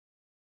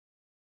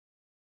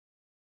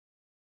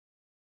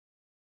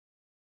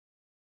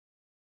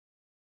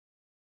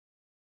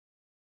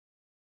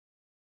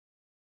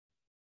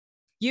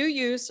You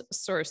use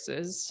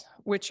sources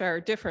which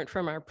are different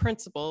from our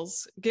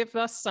principles, give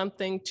us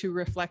something to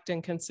reflect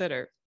and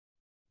consider.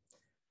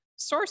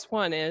 Source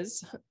one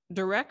is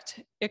direct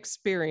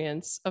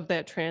experience of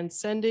that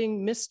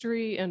transcending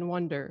mystery and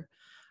wonder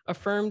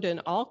affirmed in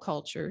all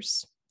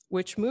cultures,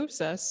 which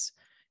moves us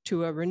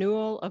to a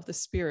renewal of the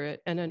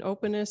spirit and an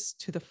openness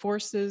to the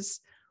forces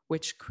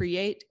which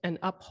create and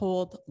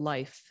uphold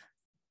life.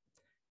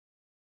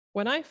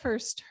 When I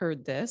first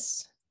heard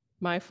this,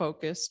 my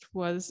focus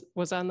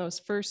was on those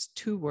first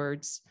two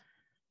words,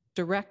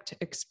 direct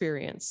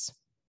experience.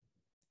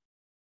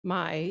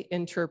 My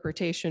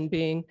interpretation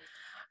being,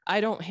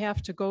 I don't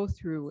have to go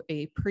through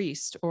a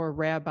priest or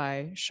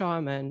rabbi,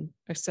 shaman,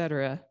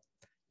 etc.,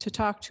 to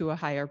talk to a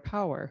higher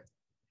power.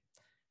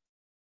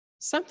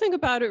 Something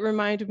about it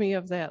reminded me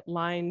of that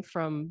line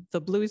from the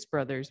Blues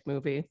Brothers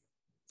movie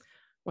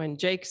when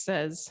Jake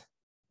says,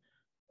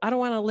 I don't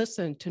want to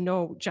listen to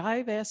no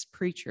jive-ass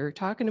preacher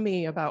talking to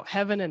me about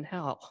heaven and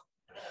hell.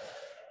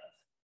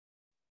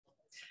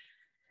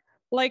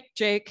 Like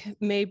Jake,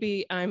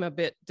 maybe I'm a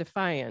bit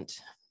defiant.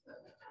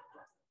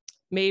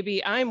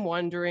 Maybe I'm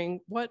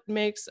wondering what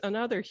makes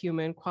another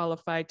human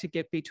qualified to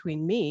get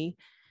between me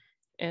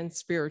and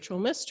spiritual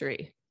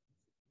mystery.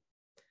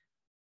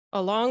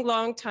 A long,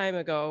 long time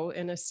ago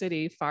in a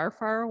city far,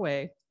 far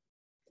away,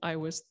 I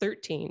was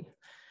 13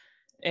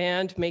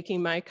 and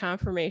making my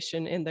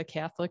confirmation in the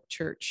Catholic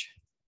Church.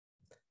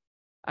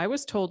 I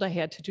was told I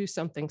had to do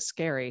something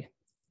scary,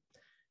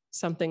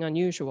 something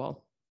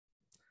unusual,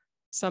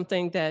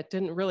 something that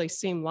didn't really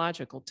seem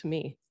logical to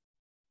me.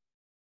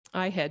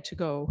 I had to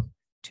go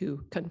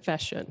to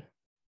confession.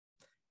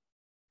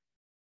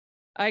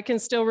 I can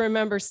still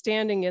remember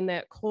standing in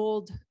that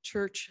cold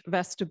church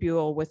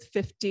vestibule with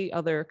 50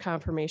 other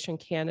confirmation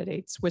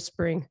candidates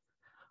whispering,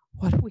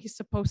 what are we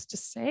supposed to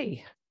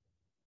say?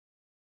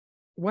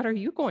 What are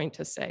you going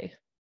to say?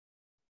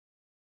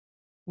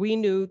 We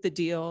knew the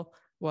deal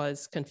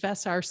was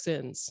confess our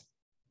sins,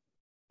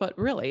 but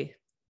really,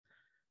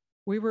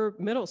 we were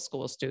middle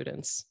school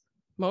students,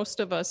 most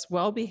of us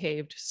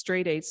well-behaved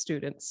straight A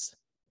students.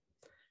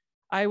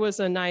 I was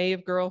a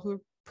naive girl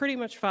who pretty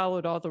much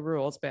followed all the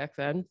rules back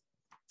then.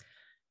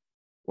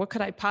 What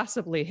could I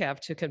possibly have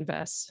to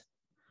confess?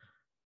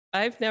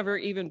 I've never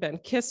even been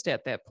kissed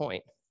at that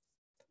point.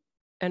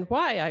 And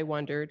why, I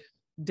wondered,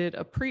 did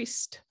a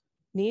priest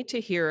need to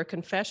hear a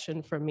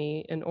confession from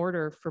me in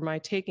order for my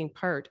taking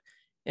part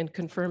in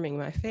confirming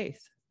my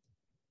faith?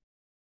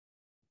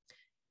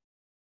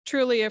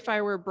 Truly, if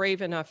I were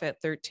brave enough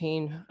at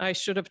 13, I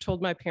should have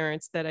told my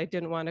parents that I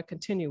didn't want to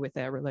continue with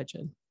that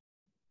religion.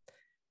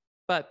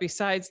 But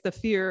besides the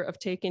fear of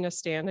taking a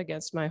stand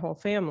against my whole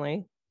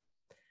family,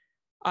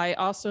 I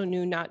also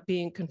knew not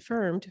being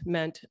confirmed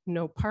meant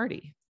no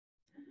party,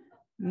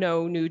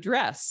 no new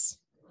dress,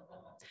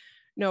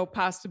 no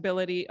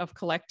possibility of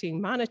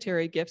collecting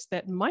monetary gifts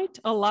that might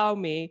allow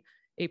me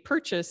a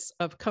purchase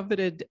of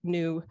coveted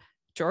new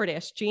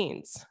Jordache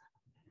jeans.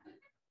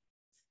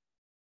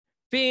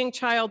 Being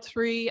child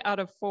 3 out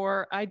of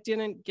 4, I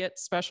didn't get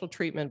special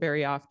treatment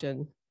very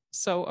often.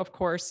 So of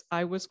course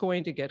I was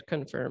going to get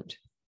confirmed.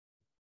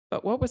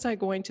 But what was I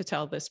going to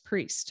tell this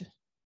priest?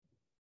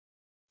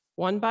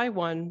 One by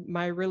one,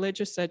 my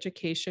religious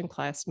education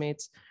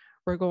classmates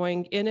were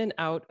going in and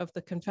out of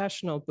the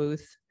confessional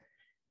booth,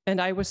 and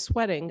I was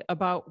sweating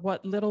about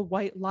what little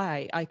white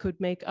lie I could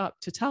make up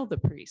to tell the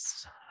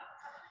priest.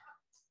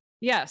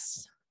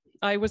 Yes,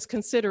 I was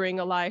considering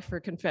a lie for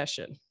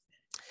confession.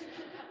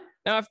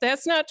 Now, if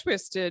that's not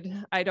twisted,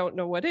 I don't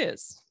know what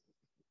is.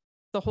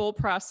 The whole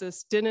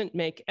process didn't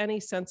make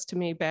any sense to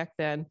me back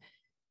then,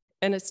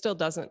 and it still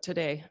doesn't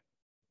today.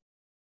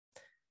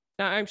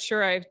 Now, I'm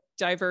sure I've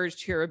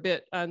diverged here a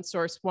bit on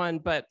source one,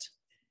 but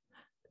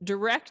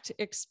direct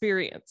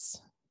experience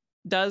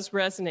does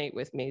resonate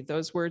with me.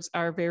 Those words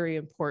are very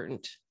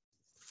important.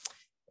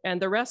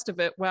 And the rest of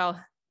it, well,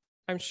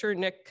 I'm sure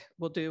Nick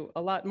will do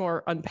a lot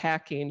more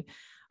unpacking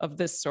of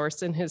this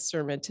source in his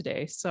sermon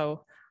today.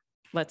 So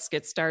let's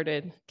get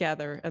started,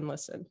 gather, and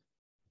listen.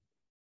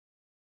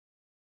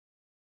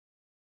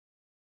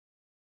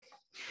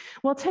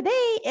 Well,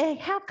 today I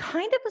have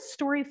kind of a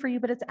story for you,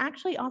 but it's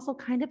actually also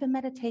kind of a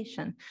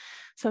meditation.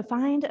 So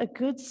find a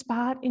good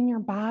spot in your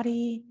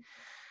body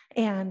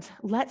and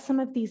let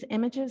some of these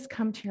images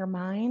come to your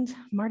mind.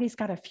 Marty's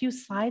got a few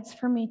slides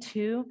for me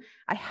too.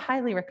 I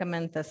highly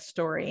recommend this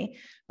story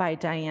by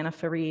Diana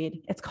Farid.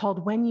 It's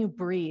called When You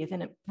Breathe,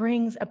 and it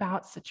brings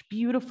about such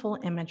beautiful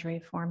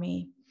imagery for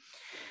me.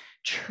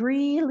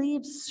 Tree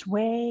leaves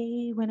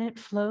sway when it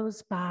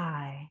flows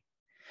by.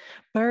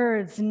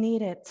 Birds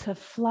need it to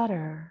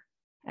flutter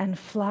and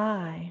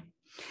fly.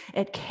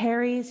 It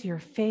carries your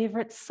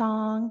favorite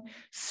song,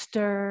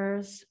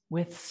 stirs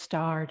with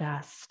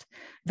stardust,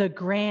 the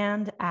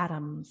grand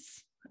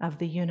atoms of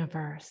the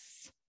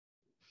universe.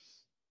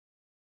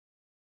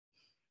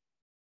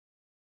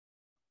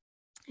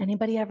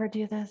 Anybody ever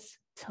do this?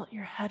 Tilt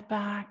your head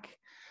back,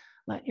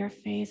 let your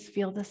face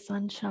feel the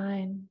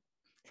sunshine.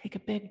 Take a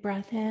big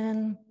breath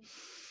in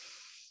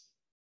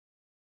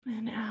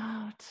and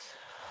out.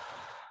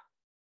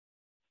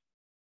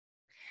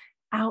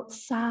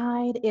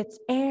 Outside, it's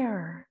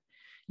air.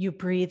 You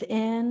breathe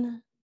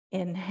in,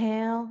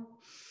 inhale,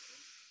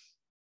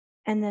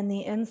 and then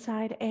the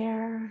inside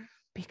air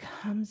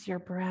becomes your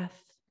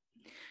breath.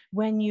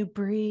 When you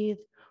breathe,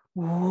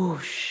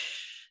 whoosh,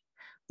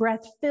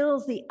 breath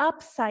fills the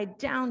upside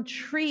down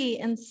tree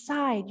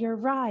inside your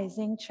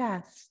rising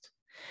chest.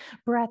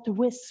 Breath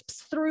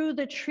wisps through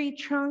the tree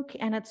trunk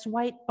and its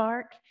white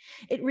bark.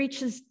 It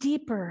reaches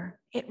deeper.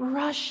 It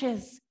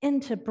rushes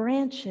into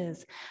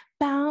branches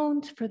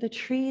bound for the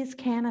tree's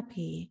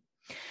canopy.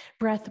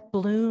 Breath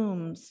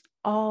blooms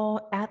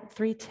all at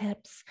three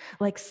tips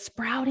like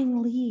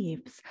sprouting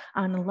leaves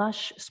on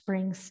lush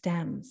spring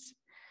stems.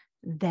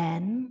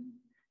 Then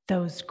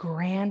those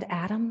grand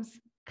atoms,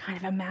 kind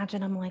of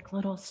imagine them like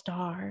little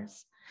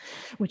stars,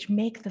 which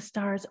make the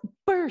stars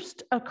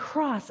burst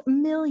across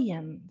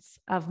millions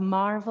of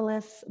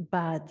marvelous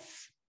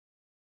buds.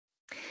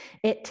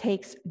 It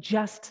takes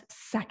just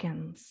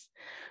seconds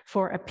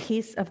for a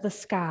piece of the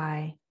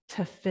sky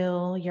to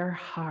fill your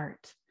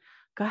heart.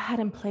 Go ahead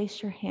and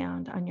place your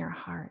hand on your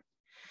heart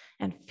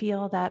and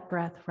feel that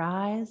breath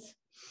rise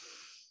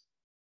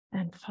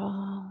and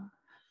fall.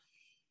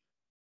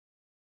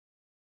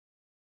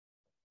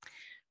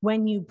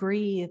 When you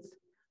breathe,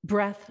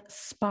 breath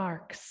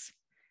sparks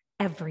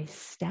every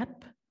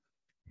step,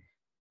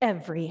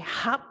 every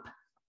hop,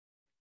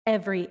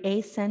 every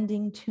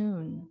ascending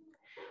tune.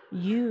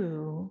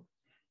 You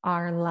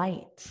are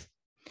light.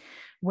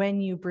 When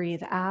you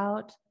breathe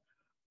out,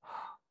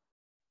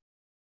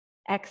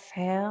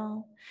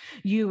 exhale,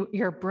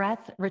 your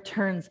breath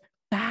returns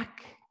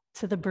back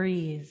to the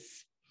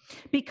breeze,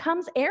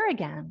 becomes air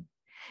again.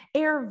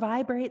 Air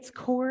vibrates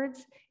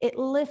chords, it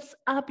lifts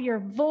up your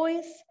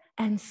voice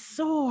and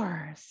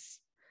soars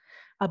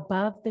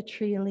above the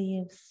tree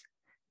leaves,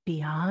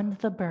 beyond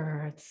the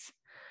birds.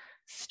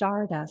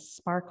 Stardust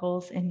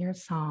sparkles in your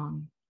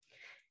song,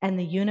 and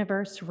the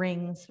universe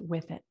rings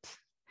with it.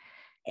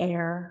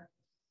 Air,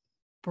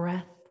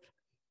 breath,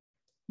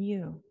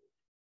 you.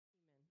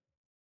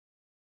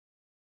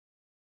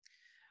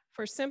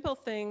 For simple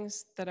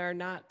things that are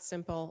not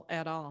simple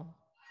at all.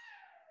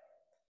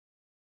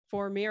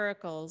 For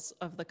miracles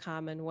of the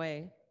common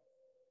way.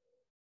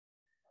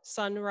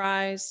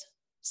 Sunrise,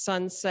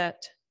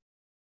 sunset,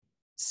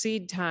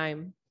 seed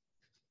time,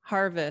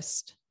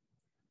 harvest,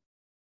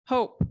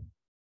 hope,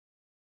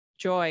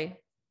 joy,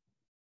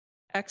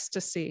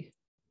 ecstasy.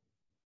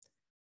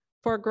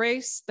 For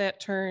grace that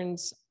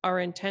turns our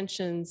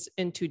intentions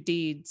into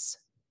deeds,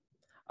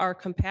 our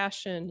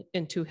compassion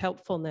into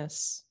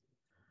helpfulness,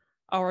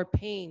 our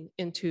pain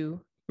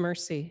into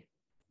mercy.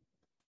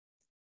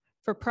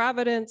 For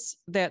providence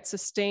that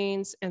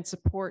sustains and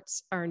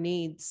supports our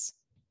needs.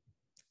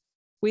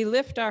 We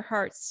lift our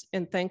hearts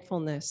in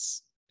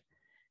thankfulness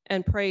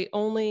and pray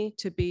only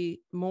to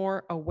be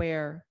more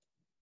aware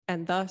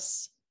and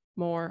thus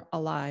more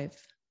alive.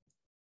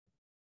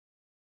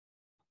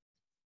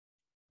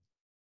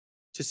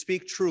 To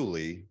speak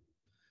truly,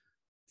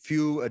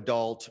 few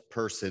adult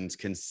persons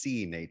can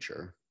see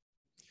nature.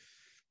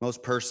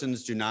 Most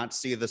persons do not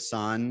see the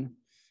sun,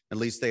 at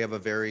least they have a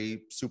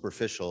very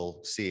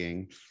superficial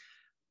seeing.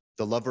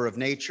 The lover of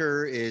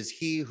nature is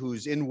he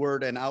whose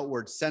inward and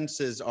outward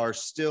senses are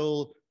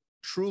still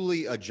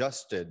truly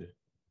adjusted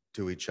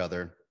to each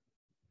other,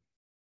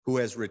 who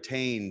has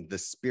retained the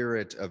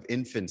spirit of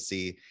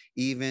infancy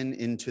even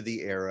into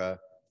the era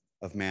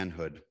of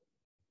manhood.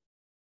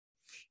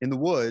 In the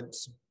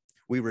woods,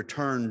 we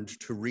returned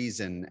to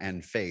reason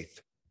and faith.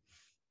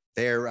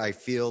 There I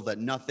feel that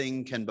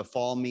nothing can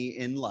befall me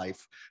in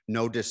life,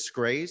 no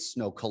disgrace,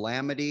 no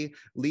calamity,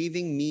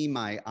 leaving me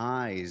my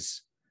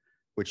eyes,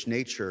 which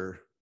nature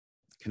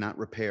cannot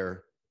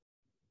repair.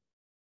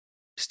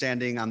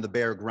 Standing on the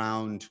bare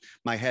ground,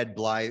 my head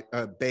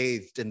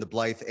bathed in the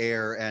blithe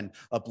air and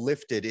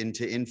uplifted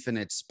into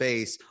infinite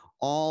space,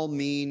 all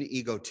mean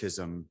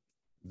egotism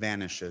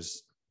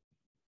vanishes.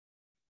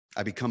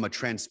 I become a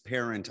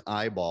transparent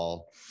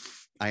eyeball.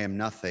 I am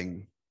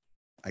nothing.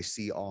 I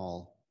see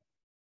all.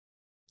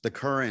 The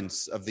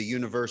currents of the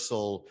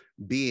universal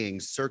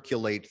being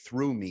circulate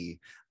through me.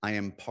 I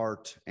am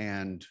part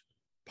and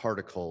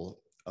particle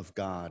of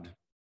God.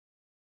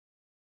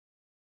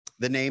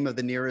 The name of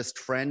the nearest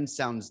friend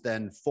sounds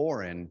then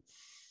foreign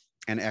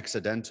and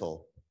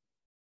accidental.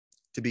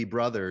 To be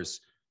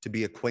brothers, to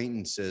be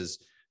acquaintances,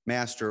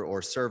 master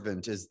or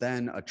servant is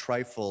then a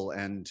trifle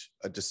and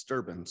a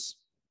disturbance.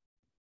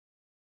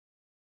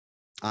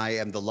 I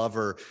am the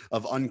lover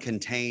of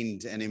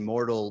uncontained and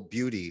immortal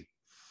beauty.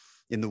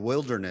 In the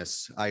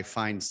wilderness, I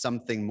find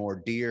something more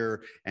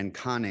dear and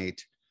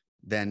connate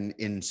than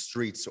in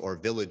streets or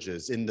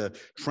villages. In the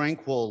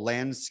tranquil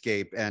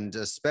landscape, and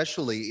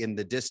especially in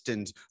the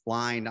distant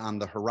line on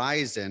the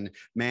horizon,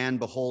 man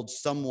beholds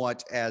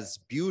somewhat as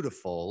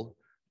beautiful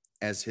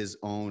as his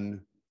own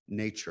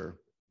nature.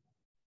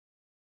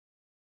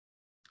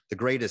 The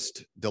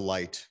greatest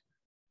delight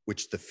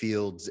which the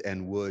fields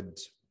and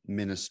woods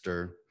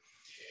minister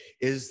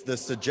is the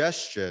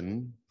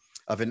suggestion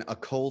of an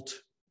occult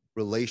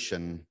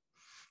relation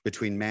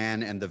between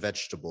man and the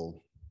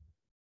vegetable.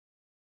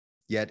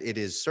 Yet it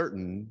is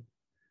certain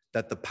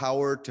that the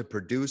power to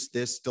produce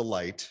this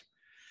delight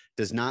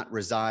does not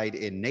reside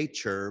in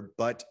nature,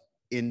 but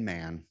in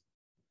man,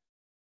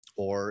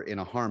 or in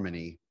a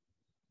harmony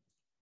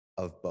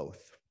of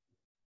both.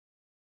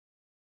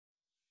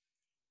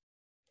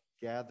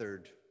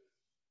 Gathered,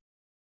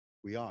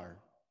 we are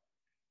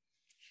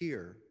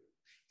here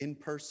in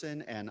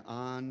person and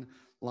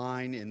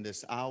online in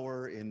this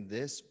hour, in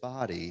this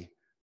body,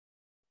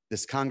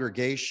 this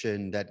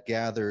congregation that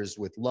gathers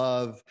with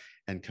love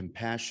and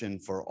compassion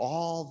for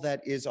all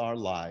that is our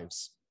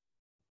lives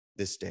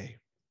this day.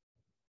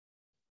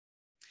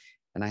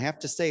 And I have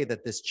to say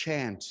that this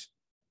chant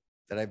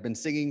that I've been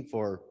singing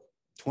for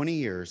 20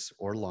 years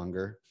or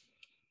longer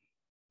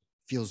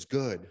feels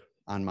good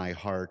on my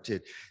heart.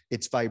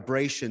 Its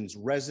vibrations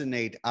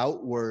resonate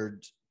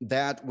outward,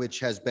 that which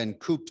has been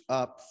cooped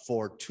up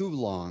for too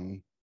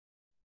long,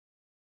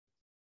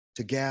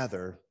 to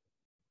gather,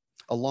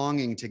 a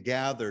longing to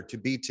gather, to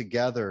be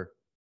together,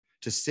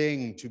 to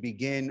sing, to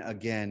begin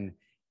again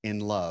in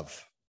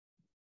love.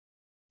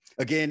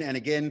 Again and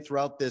again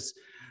throughout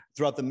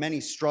the many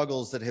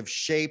struggles that have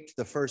shaped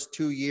the first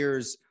 2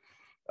 years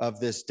of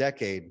this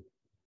decade,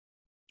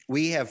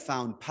 we have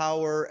found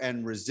power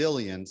and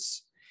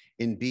resilience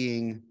in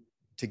being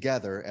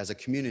together as a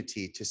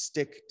community, to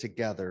stick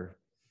together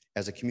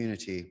as a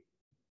community.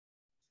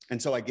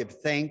 And so I give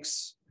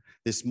thanks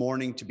this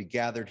morning to be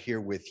gathered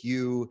here with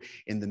you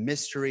in the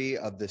mystery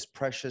of this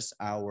precious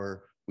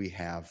hour we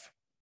have.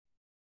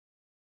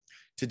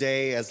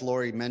 Today, as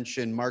Lori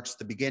mentioned, marks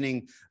the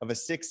beginning of a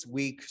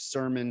 6-week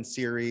sermon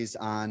series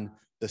on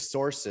the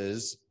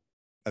sources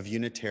of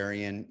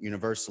Unitarian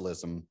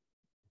Universalism.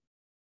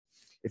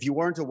 If you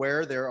weren't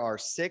aware, there are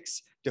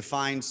 6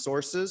 defined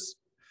sources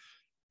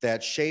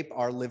that shape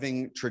our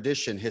living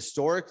tradition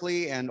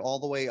historically and all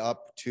the way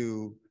up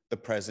to the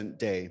present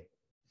day.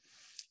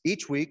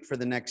 Each week for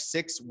the next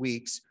 6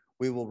 weeks,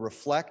 we will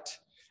reflect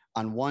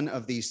on one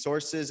of these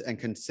sources and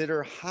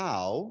consider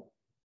how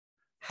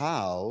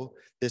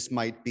this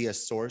might be a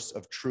source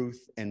of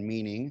truth and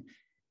meaning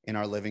in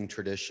our living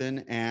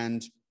tradition,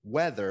 and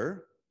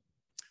whether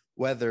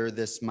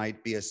this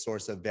might be a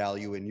source of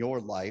value in your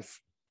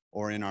life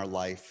or in our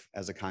life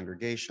as a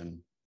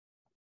congregation.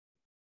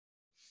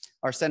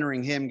 Our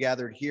centering hymn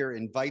gathered here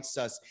invites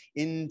us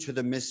into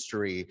the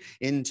mystery,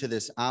 into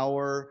this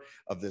hour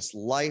of this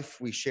life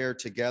we share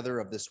together,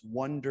 of this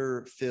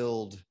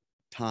wonder-filled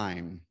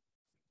time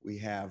we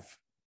have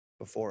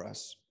before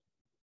us.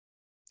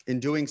 In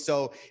doing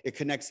so, it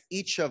connects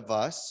each of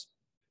us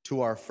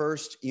to our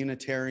first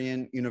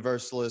Unitarian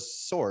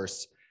Universalist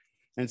source.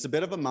 And it's a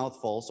bit of a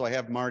mouthful, so I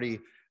have Marty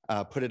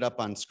put it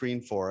up on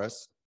screen for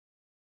us.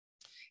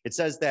 It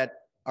says that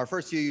our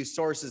first UU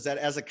source is that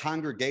as a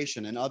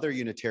congregation and other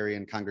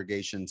Unitarian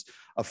congregations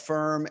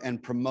affirm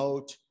and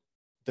promote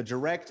the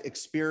direct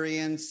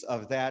experience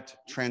of that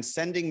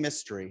transcending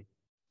mystery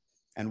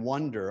and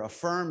wonder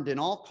affirmed in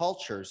all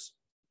cultures,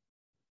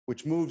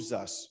 which moves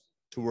us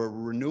to a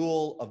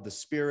renewal of the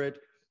spirit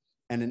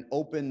and an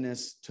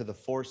openness to the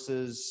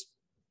forces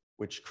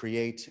which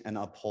create and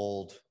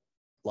uphold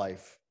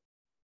life.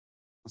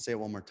 I'll say it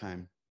one more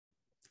time.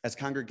 As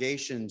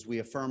congregations, we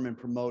affirm and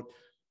promote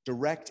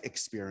direct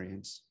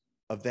experience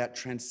of that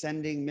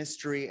transcending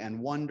mystery and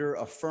wonder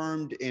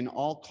affirmed in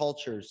all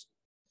cultures,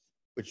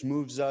 which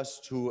moves us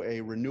to a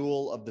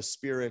renewal of the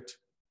spirit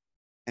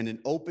and an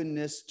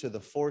openness to the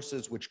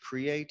forces which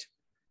create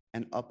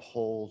and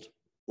uphold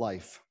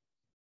life.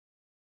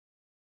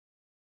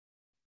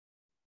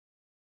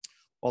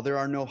 While there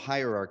are no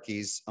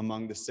hierarchies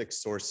among the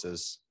 6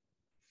 sources,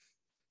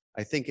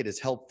 I think it is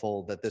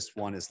helpful that this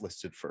one is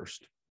listed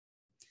first,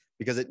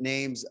 because it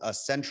names a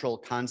central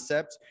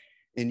concept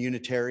in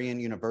Unitarian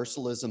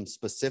Universalism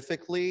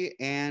specifically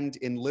and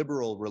in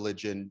liberal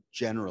religion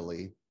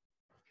generally,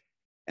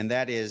 and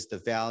that is the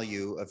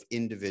value of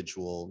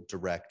individual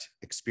direct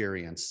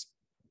experience.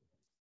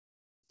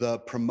 The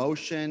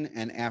promotion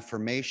and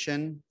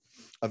affirmation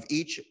of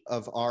each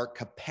of our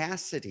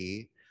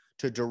capacity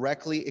to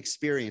directly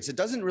experience. It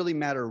doesn't really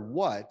matter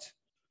what,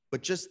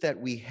 but just that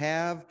we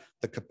have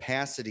the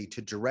capacity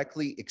to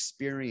directly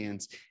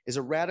experience is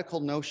a radical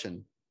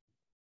notion,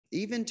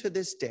 even to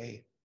this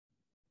day,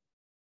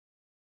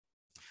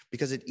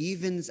 because it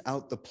evens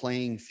out the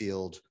playing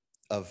field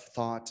of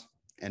thought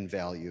and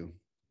value.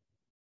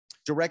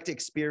 Direct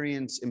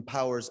experience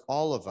empowers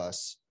all of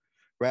us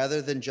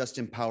rather than just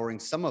empowering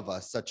some of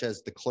us, such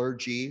as the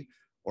clergy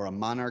or a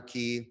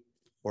monarchy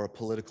or a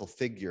political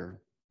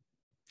figure.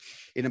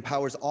 It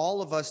empowers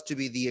all of us to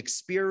be the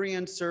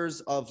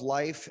experiencers of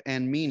life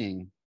and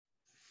meaning.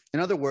 In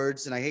other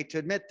words, and I hate to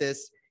admit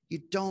this, you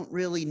don't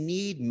really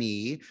need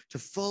me to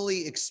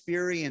fully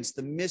experience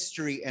the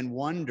mystery and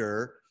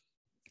wonder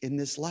in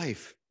this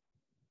life.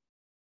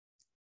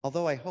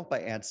 Although I hope I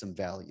add some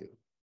value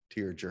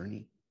to your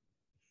journey.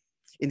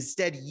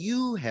 Instead,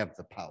 you have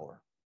the power.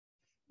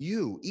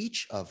 You,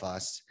 each of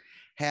us,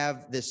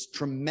 have this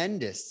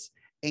tremendous,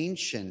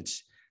 ancient,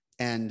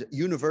 and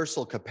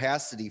universal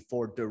capacity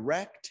for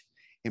direct,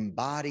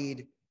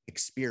 embodied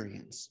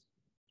experience.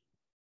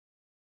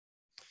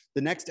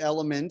 The next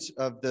element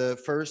of the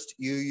first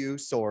UU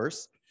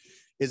source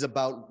is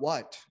about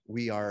what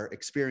we are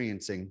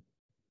experiencing.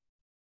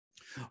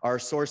 Our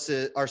source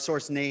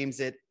names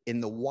it in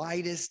the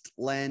widest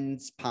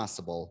lens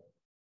possible,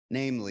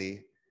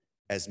 namely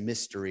as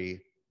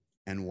mystery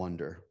and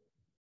wonder.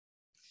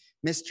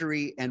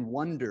 Mystery and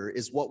wonder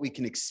is what we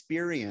can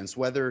experience,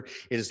 whether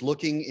it is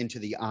looking into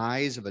the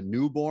eyes of a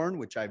newborn,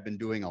 which I've been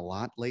doing a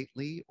lot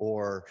lately,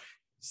 or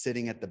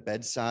sitting at the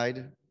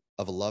bedside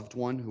of a loved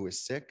one who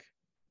is sick.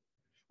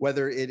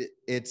 Whether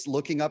it's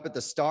looking up at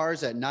the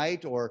stars at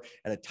night or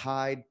at a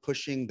tide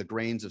pushing the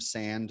grains of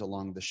sand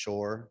along the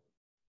shore.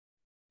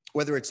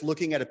 Whether it's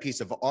looking at a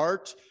piece of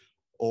art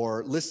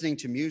or listening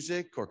to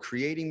music or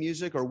creating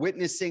music or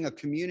witnessing a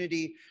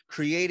community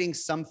creating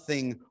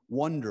something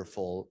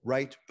wonderful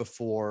right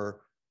before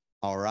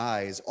our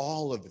eyes,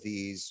 all of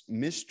these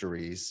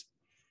mysteries,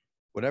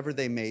 whatever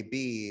they may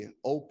be,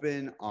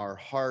 open our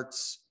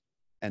hearts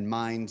and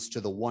minds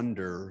to the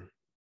wonder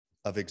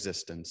of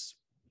existence.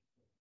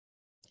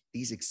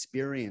 These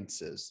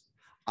experiences,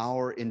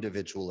 our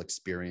individual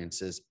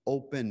experiences,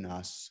 open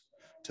us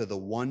to the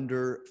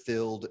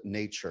wonder-filled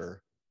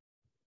nature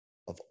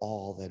of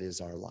all that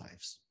is our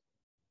lives.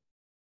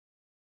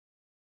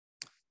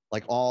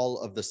 Like all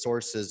of the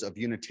sources of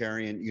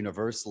Unitarian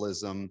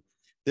Universalism,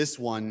 this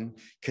one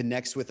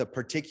connects with a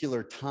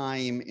particular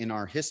time in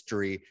our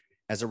history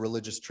as a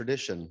religious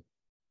tradition.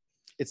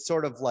 It's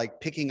sort of like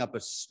picking up a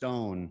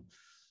stone,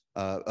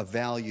 a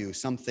value,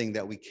 something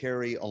that we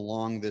carry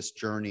along this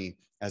journey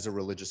as a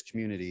religious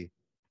community.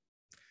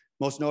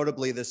 Most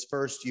notably, this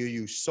first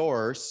UU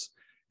source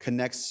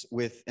connects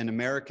with an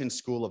American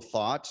school of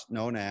thought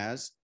known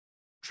as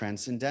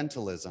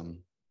Transcendentalism.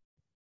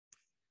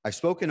 I've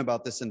spoken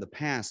about this in the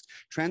past.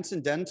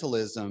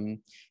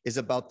 Transcendentalism is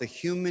about the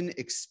human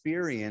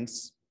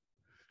experience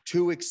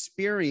to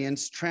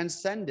experience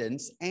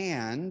transcendence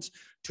and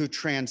to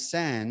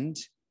transcend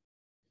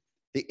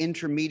the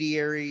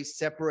intermediary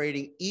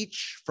separating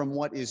each from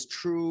what is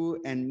true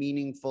and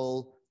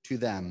meaningful to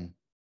them.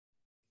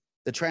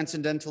 The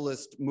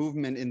Transcendentalist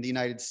movement in the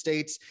United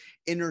States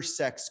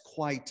intersects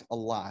quite a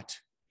lot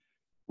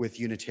with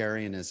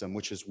Unitarianism,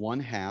 which is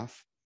one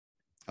half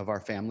of our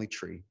family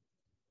tree.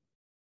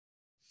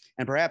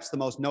 And perhaps the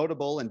most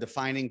notable and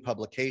defining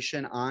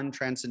publication on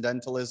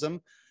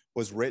Transcendentalism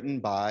was written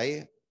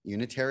by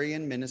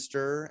Unitarian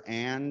minister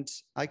and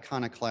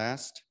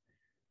iconoclast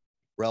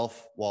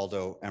Ralph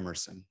Waldo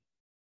Emerson,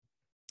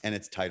 and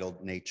it's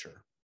titled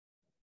Nature.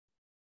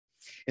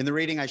 In the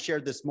reading I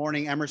shared this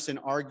morning, Emerson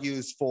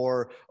argues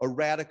for a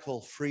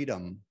radical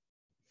freedom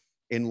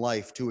in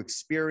life to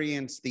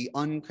experience the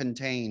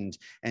uncontained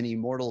and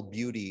immortal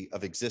beauty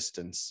of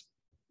existence.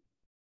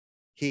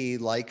 He,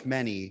 like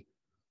many,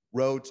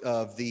 wrote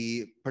of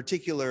the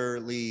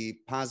particularly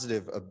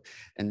positive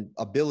and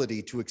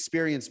ability to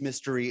experience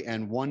mystery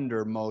and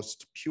wonder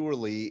most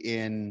purely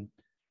in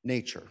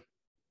nature,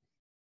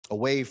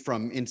 away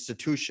from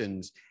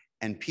institutions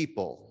and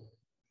people,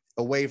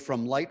 away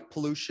from light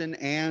pollution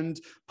and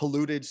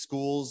polluted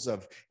schools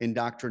of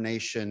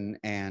indoctrination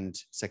and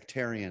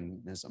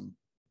sectarianism.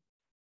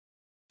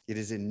 It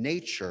is in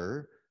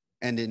nature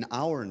and in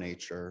our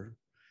nature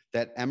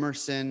that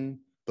Emerson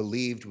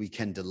believed we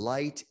can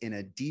delight in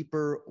a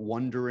deeper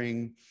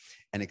wondering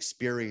and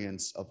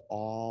experience of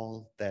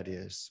all that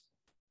is.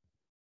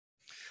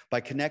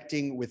 By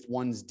connecting with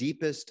one's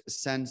deepest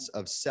sense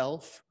of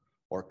self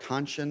or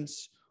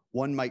conscience,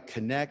 one might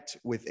connect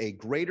with a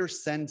greater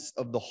sense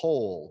of the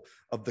whole,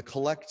 of the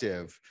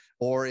collective,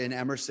 or in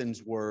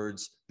Emerson's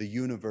words, the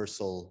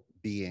universal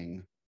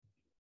being.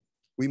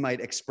 We might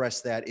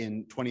express that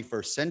in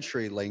 21st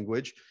century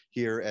language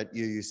here at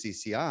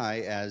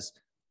UUCCI as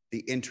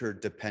the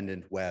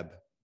interdependent web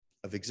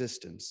of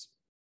existence.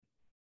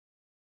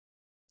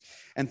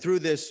 And through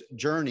this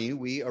journey,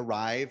 we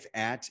arrive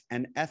at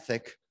an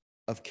ethic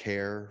of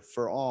care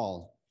for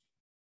all.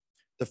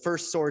 The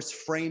first source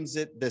frames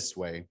it this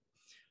way: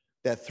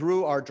 that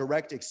through our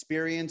direct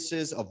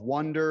experiences of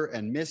wonder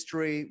and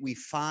mystery, we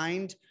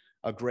find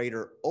a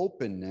greater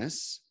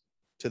openness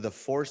to the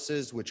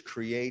forces which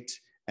create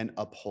and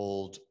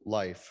uphold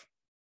life.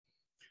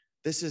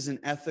 This is an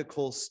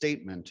ethical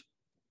statement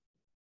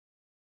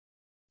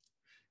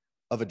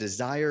of a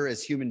desire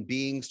as human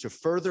beings to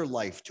further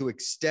life, to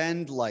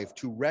extend life,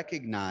 to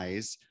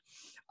recognize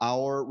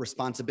our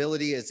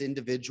responsibility as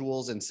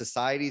individuals and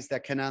societies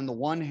that can, on the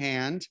one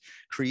hand,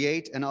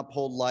 create and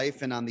uphold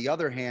life, and on the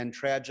other hand,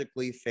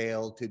 tragically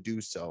fail to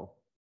do so.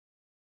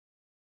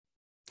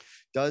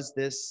 Does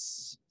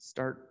this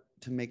start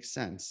to make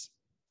sense?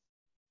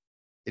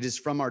 It is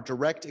from our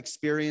direct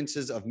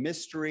experiences of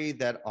mystery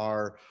that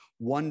our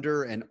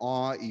wonder and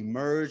awe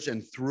emerge,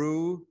 and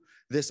through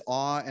this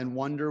awe and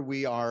wonder,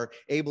 we are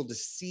able to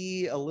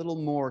see a little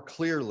more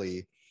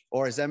clearly.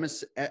 Or as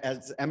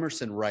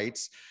Emerson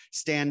writes,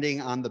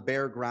 standing on the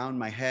bare ground,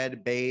 my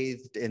head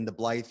bathed in the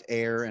blithe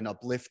air and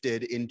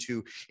uplifted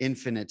into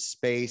infinite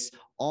space,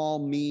 all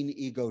mean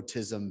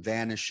egotism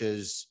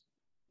vanishes.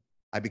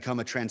 I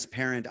become a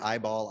transparent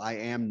eyeball. I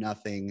am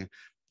nothing.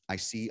 I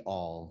see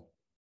all.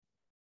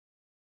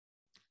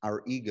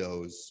 our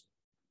egos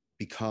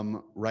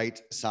become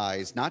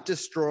right-sized, not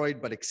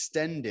destroyed, but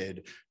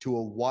extended to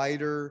a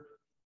wider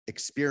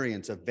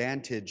experience, a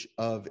vantage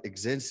of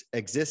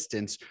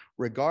existence,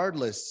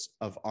 regardless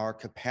of our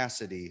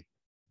capacity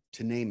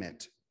to name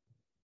it.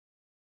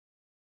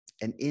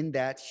 And in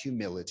that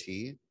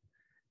humility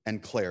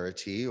and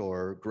clarity,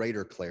 or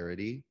greater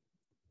clarity,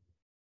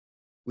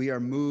 we are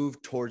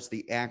moved towards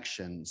the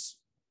actions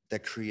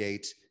that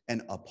create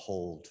and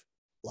uphold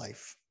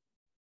life.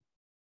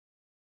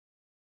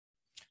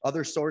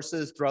 Other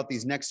sources throughout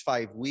these next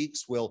 5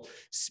 weeks will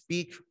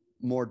speak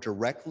more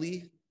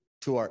directly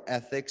to our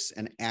ethics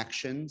and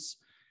actions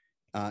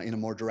in a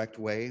more direct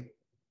way.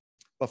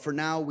 But for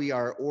now, we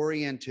are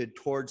oriented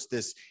towards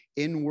this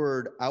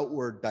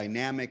inward-outward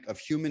dynamic of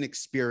human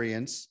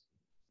experience,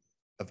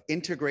 of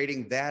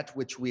integrating that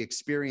which we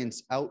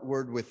experience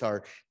outward with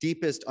our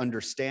deepest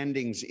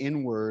understandings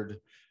inward,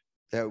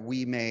 that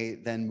we may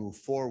then move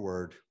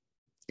forward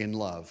in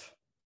love.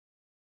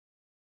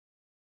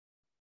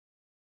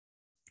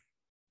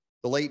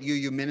 The late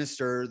UU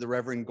minister, the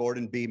Reverend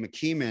Gordon B.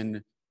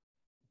 McKeeman,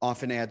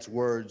 often adds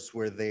words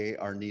where they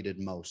are needed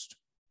most.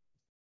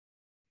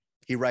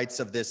 He writes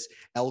of this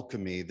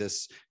alchemy,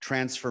 this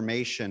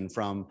transformation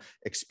from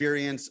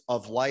experience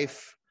of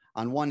life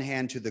on one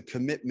hand to the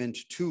commitment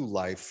to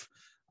life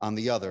on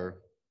the other.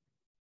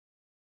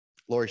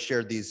 Lori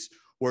shared these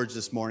words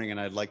this morning, and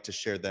I'd like to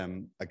share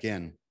them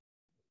again.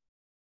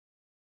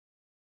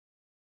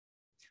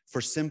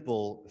 For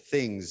simple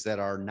things that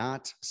are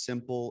not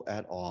simple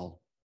at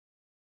all,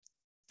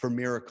 for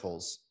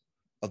miracles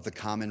of the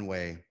common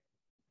way,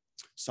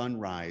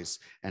 sunrise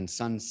and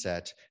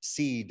sunset,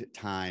 seed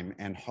time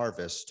and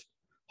harvest,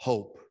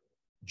 hope,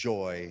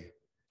 joy,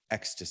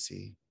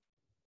 ecstasy.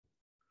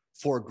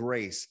 For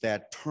grace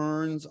that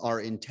turns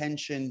our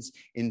intentions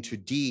into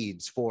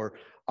deeds, for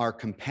our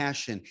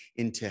compassion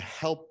into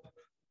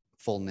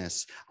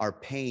helpfulness, our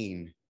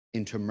pain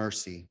into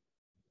mercy.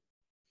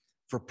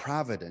 For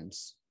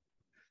providence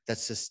that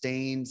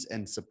sustains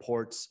and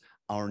supports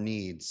our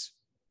needs.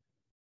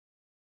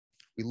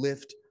 We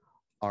lift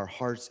our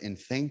hearts in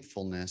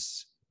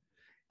thankfulness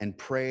and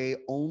pray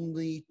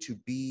only to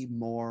be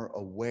more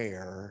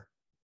aware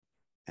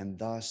and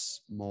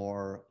thus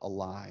more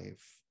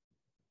alive.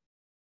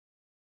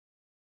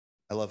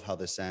 I love how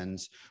this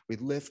ends. We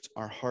lift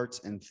our hearts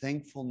in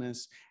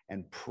thankfulness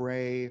and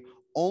pray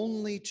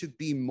only to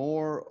be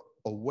more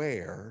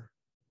aware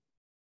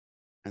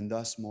and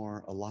thus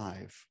more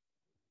alive.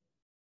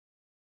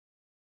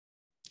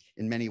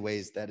 In many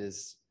ways, that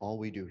is all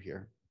we do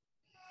here.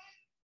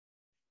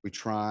 We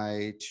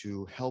try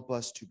to help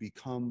us to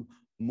become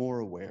more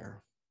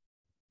aware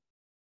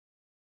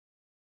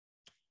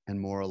and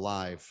more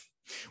alive.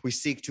 We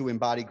seek to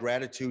embody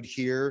gratitude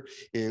here.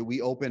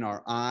 We open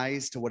our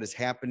eyes to what is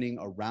happening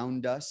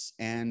around us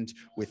and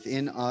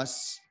within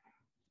us,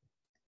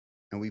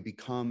 and we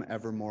become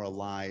ever more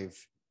alive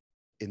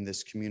in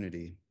this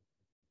community.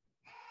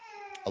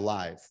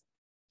 Alive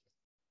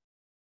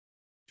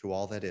to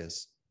all that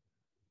is.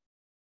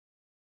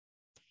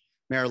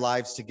 May our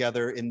lives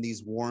together in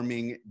these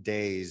warming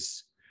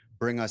days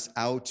bring us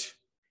out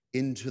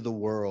into the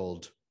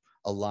world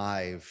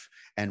alive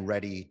and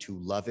ready to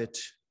love it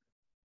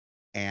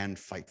and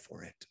fight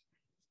for it.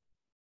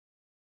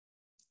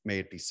 May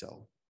it be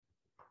so,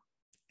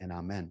 and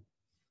amen.